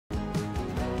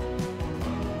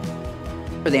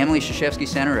The Emily Krzyzewski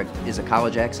Center is a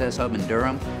college access hub in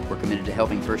Durham. We're committed to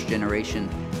helping first-generation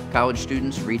college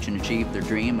students reach and achieve their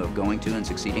dream of going to and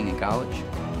succeeding in college.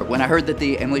 When I heard that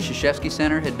the Emily Krzyzewski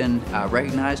Center had been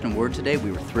recognized and awarded today,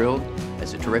 we were thrilled.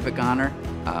 It's a terrific honor.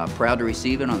 Proud to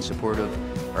receive it on support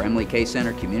of our Emily K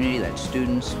Center community. That's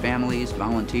students, families,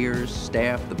 volunteers,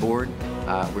 staff, the board.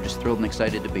 We're just thrilled and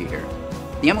excited to be here.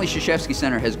 The Emily Krzyzewski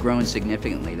Center has grown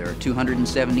significantly. There are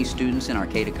 270 students in our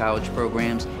K-to-college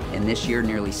programs, and this year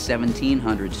nearly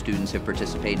 1,700 students have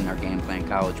participated in our Game Plan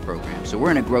College program. So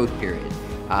we're in a growth period.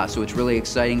 So it's really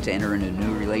exciting to enter into a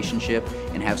new relationship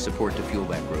and have support to fuel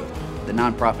that growth. The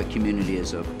nonprofit community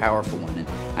is a powerful one, and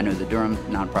I know the Durham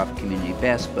nonprofit community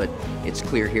best, but it's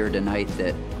clear here tonight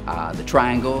that the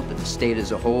Triangle, that the state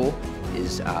as a whole,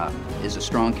 is a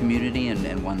strong community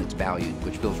and one that's valued,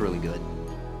 which feels really good.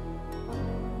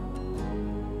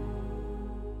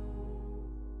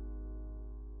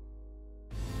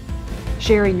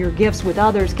 Sharing your gifts with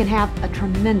others can have a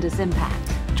tremendous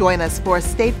impact. Join us for a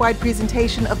statewide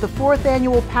presentation of the 4th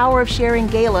Annual Power of Sharing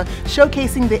Gala,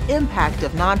 showcasing the impact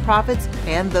of nonprofits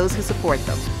and those who support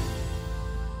them.